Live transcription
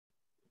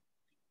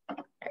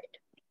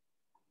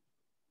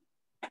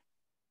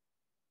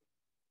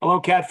Hello,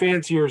 cat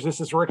fanciers.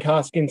 This is Rick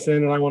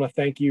Hoskinson, and I want to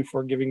thank you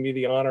for giving me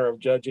the honor of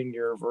judging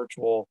your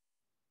virtual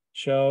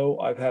show.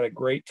 I've had a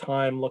great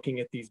time looking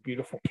at these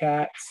beautiful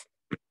cats,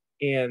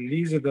 and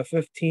these are the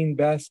 15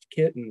 best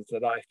kittens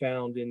that I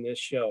found in this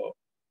show.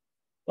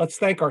 Let's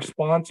thank our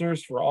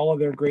sponsors for all of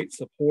their great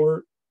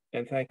support,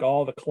 and thank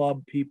all the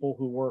club people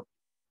who work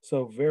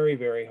so very,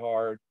 very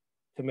hard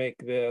to make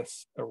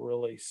this a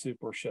really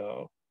super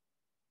show.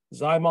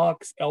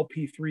 Zymox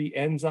LP3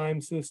 enzyme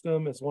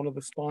system is one of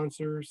the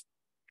sponsors.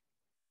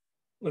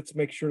 Let's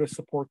make sure to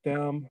support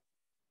them.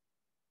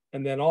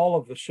 And then all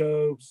of the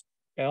shows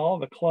and all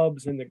the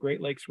clubs in the Great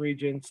Lakes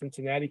region,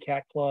 Cincinnati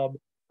Cat Club,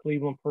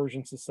 Cleveland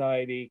Persian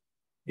Society,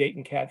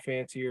 Dayton Cat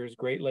Fanciers,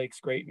 Great Lakes,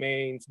 Great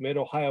Mains,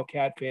 Mid-Ohio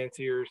Cat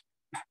Fanciers,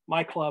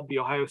 my club, the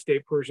Ohio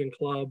State Persian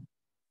Club,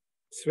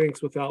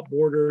 Sphinx Without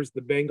Borders,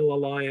 the Bengal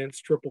Alliance,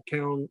 Triple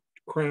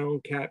Crown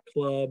Cat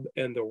Club,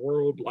 and the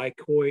World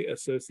Lycoy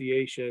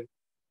Association.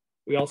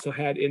 We also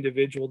had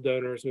individual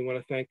donors. We want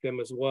to thank them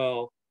as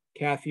well.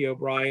 Kathy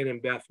O'Brien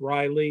and Beth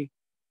Riley,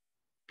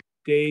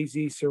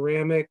 Daisy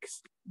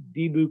Ceramics,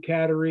 Debu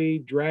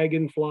Cattery,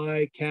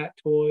 Dragonfly Cat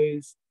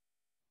Toys,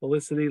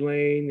 Felicity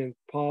Lane and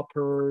Paw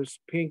Purrs,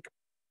 Pink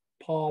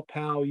Paw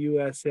Pow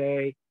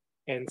USA,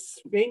 and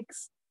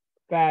Sphinx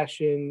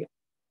Fashion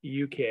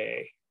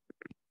UK.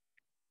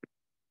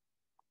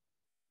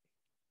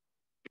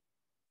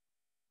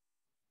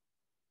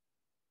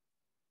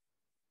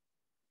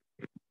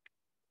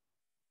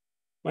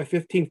 My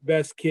 15th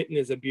best kitten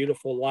is a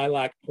beautiful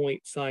lilac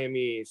point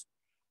Siamese.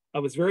 I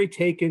was very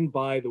taken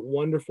by the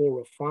wonderful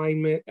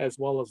refinement as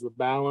well as the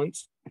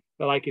balance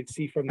that I could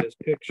see from this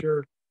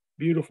picture.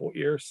 Beautiful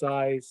ear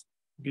size,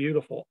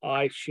 beautiful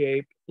eye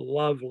shape,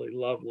 lovely,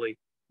 lovely,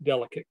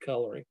 delicate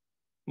coloring.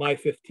 My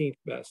 15th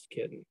best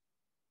kitten.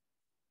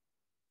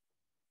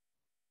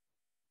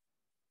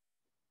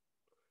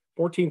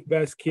 14th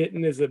best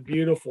kitten is a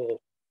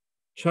beautiful,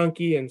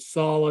 chunky and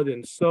solid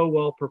and so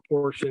well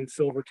proportioned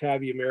silver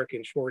tabby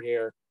American short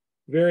hair.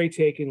 Very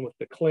taken with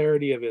the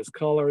clarity of his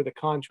color, the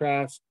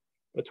contrast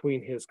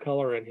between his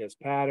color and his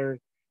pattern,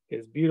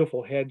 his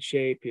beautiful head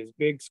shape, his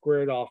big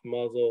squared off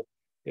muzzle,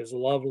 his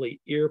lovely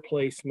ear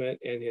placement,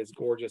 and his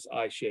gorgeous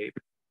eye shape.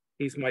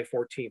 He's my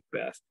 14th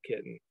best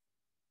kitten.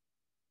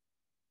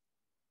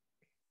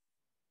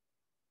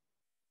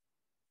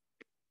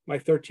 My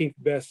 13th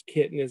best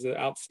kitten is an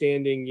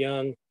outstanding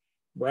young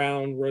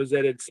brown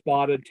rosetted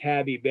spotted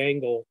tabby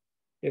Bengal.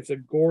 It's a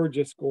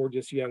gorgeous,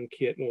 gorgeous young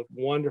kitten with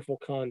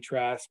wonderful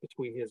contrast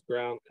between his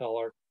brown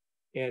color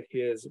and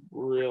his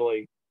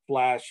really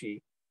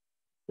flashy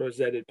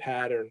rosetted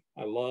pattern.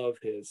 I love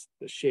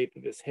the shape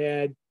of his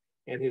head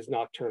and his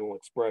nocturnal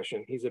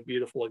expression. He's a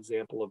beautiful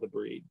example of the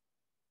breed.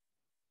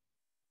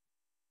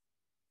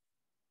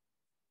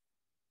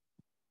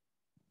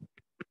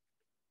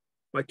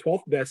 My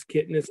 12th best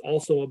kitten is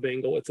also a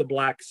Bengal. It's a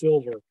black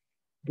silver.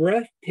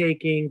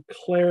 Breathtaking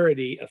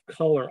clarity of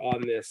color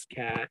on this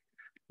cat.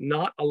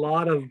 Not a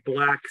lot of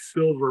black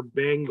silver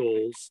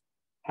Bengals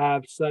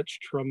have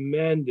such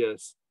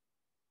tremendous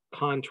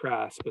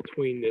contrast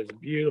between this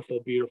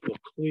beautiful, beautiful,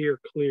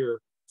 clear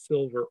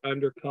silver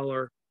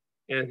undercolor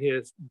and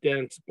his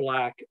dense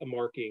black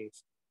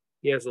markings.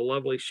 He has a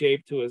lovely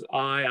shape to his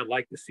eye. I'd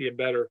like to see a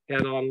better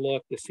head-on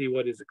look to see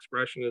what his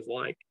expression is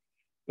like,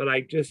 but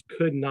I just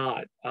could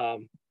not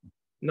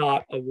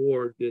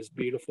award this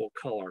beautiful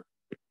color.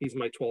 He's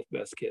my 12th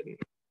best kitten.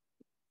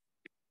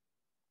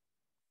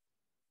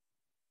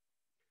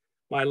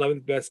 My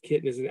 11th best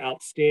kitten is an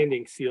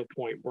outstanding Seal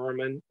Point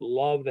Berman.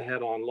 Love the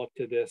head-on look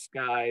to this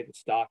guy, the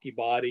stocky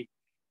body,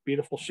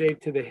 beautiful shape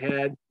to the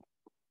head.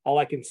 All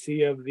I can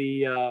see of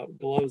the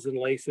gloves and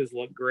laces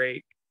look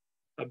great.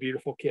 A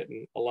beautiful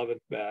kitten,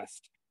 11th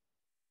best.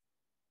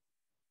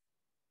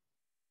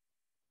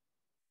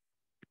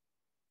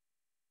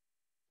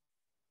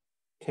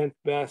 Tenth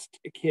best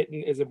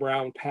kitten is a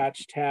brown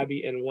patch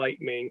tabby and white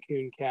Maine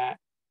Coon cat.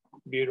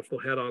 Beautiful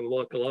head-on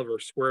look. I love her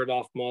squared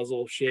off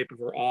muzzle, shape of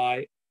her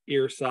eye,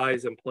 ear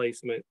size and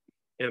placement,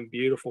 and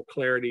beautiful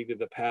clarity to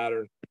the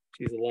pattern.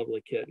 She's a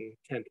lovely kitten,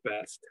 10th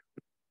best.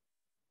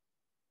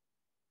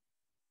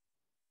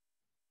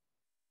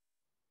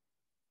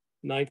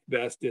 Ninth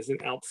best is an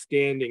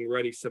outstanding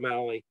Ruddy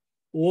Somali.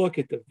 Look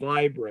at the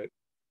vibrant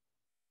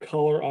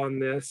color on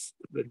this,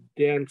 the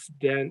dense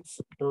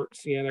burnt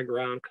sienna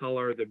ground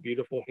color, the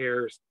beautiful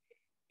hairs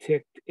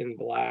ticked in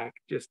black,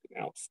 just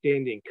an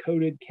outstanding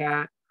coated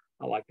cat.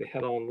 I like the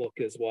head-on look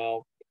as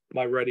well.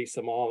 My Ruddy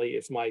Somali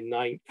is my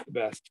 9th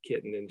best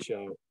kitten in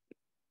show.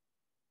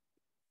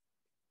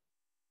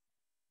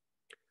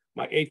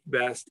 My 8th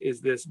best is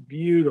this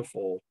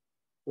beautiful,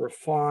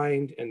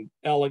 refined, and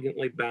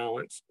elegantly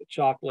balanced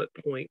chocolate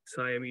point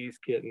Siamese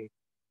kitten.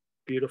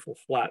 Beautiful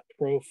flat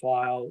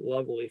profile,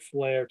 lovely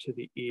flare to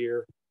the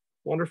ear,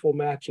 wonderful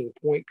matching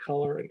point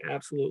color, and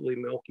absolutely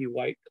milky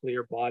white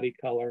clear body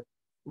color,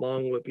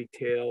 long whippy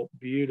tail,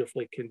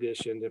 beautifully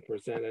conditioned and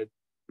presented.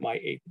 My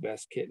 8th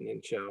best kitten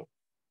in show.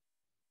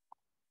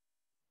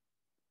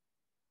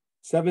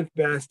 7th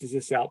best is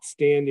this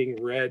outstanding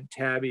red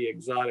tabby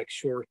exotic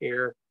short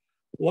hair.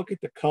 Look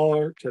at the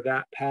color to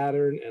that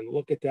pattern and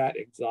look at that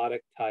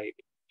exotic type.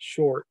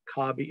 Short,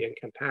 cobby, and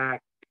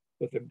compact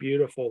with a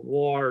beautiful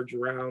large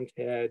round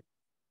head,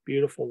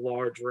 beautiful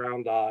large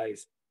round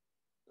eyes,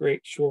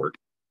 great short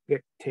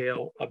thick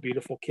tail, a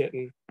beautiful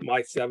kitten,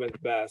 my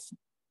 7th best.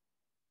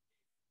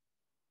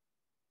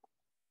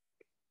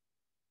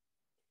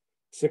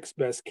 6th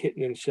best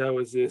kitten in show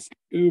is this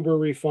uber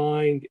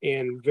refined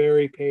and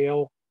very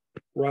pale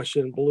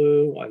Russian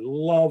blue. I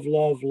love,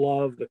 love,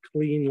 love the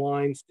clean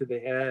lines to the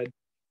head,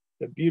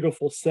 the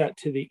beautiful set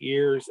to the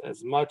ears,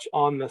 as much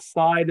on the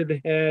side of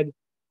the head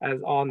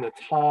as on the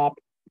top.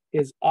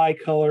 His eye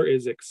color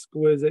is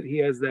exquisite. He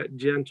has that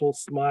gentle,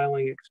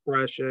 smiling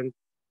expression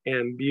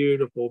and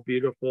beautiful,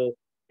 beautiful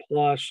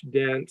plush,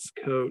 dense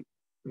coat,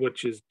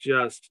 which is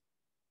just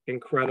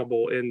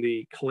incredible in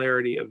the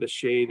clarity of the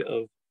shade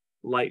of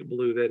light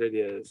blue that it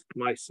is.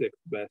 My 6th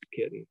best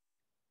kitten.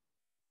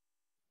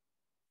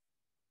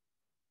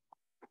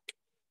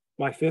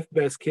 My 5th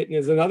best kitten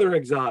is another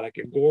exotic,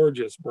 a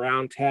gorgeous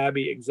brown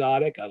tabby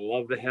exotic. I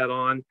love the head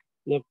on.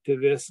 Look to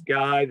this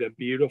guy, the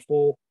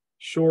beautiful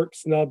short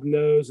snub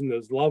nose and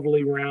those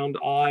lovely round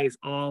eyes,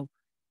 all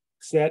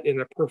set in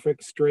a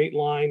perfect straight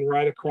line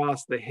right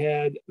across the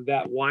head,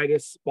 that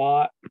widest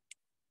spot,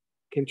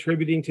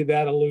 contributing to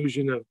that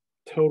illusion of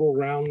total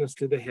roundness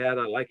to the head.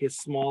 I like his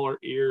smaller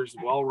ears,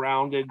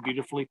 well-rounded,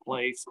 beautifully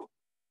placed,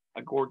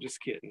 a gorgeous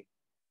kitten.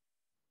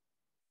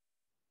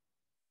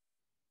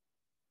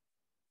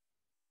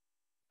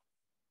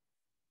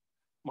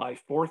 My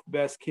 4th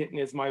best kitten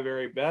is my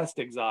very best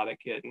exotic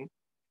kitten.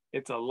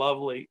 It's a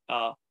lovely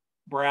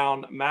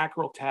brown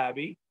mackerel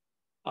tabby.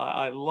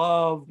 I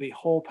love the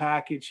whole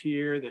package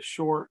here, the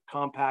short,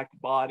 compact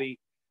body,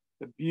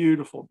 the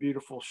beautiful,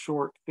 beautiful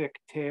short, thick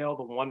tail,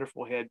 the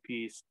wonderful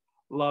headpiece,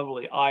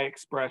 lovely eye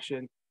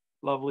expression,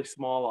 lovely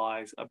small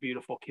eyes, a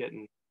beautiful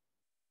kitten.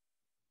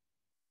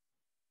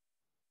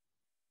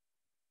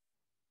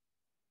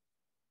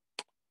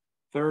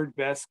 Third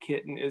best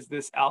kitten is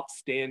this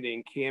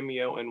outstanding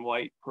cameo and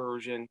white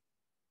Persian.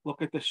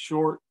 Look at the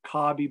short,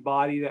 cobby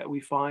body that we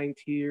find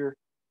here,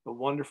 the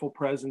wonderful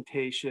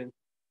presentation,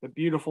 the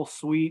beautiful,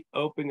 sweet,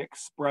 open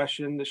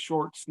expression, the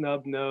short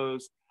snub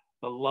nose,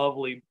 the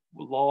lovely,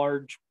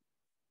 large,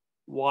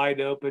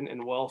 wide open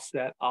and well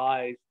set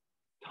eyes,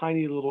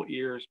 tiny little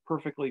ears,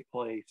 perfectly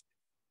placed,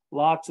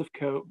 lots of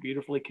coat,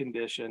 beautifully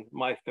conditioned,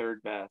 my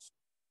 3rd best.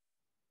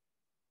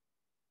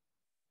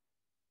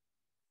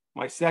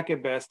 My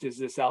 2nd best is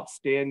this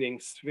outstanding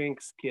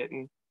Sphinx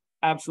kitten,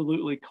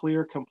 absolutely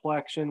clear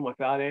complexion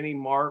without any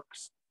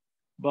marks,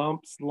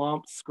 bumps,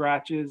 lumps,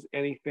 scratches,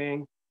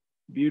 anything.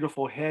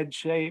 Beautiful head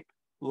shape,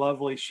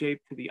 lovely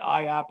shape to the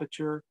eye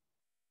aperture,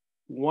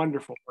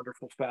 wonderful,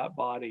 wonderful fat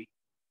body.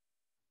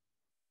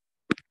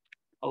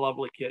 A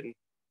lovely kitten.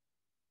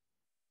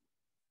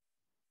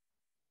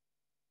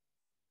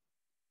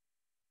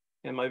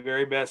 And my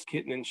very best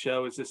kitten in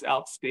show is this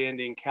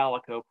outstanding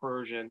calico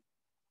Persian.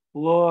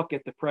 Look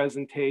at the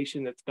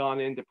presentation that's gone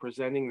into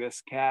presenting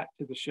this cat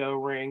to the show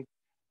ring.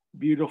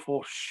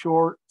 Beautiful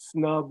short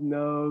snub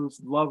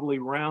nose, lovely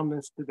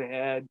roundness to the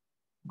head,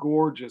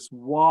 gorgeous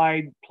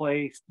wide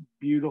placed,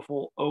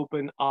 beautiful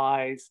open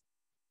eyes,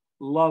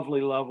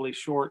 lovely, lovely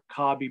short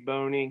cobby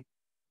bony,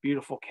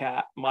 beautiful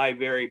cat, my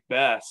very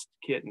best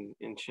kitten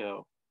in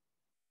show.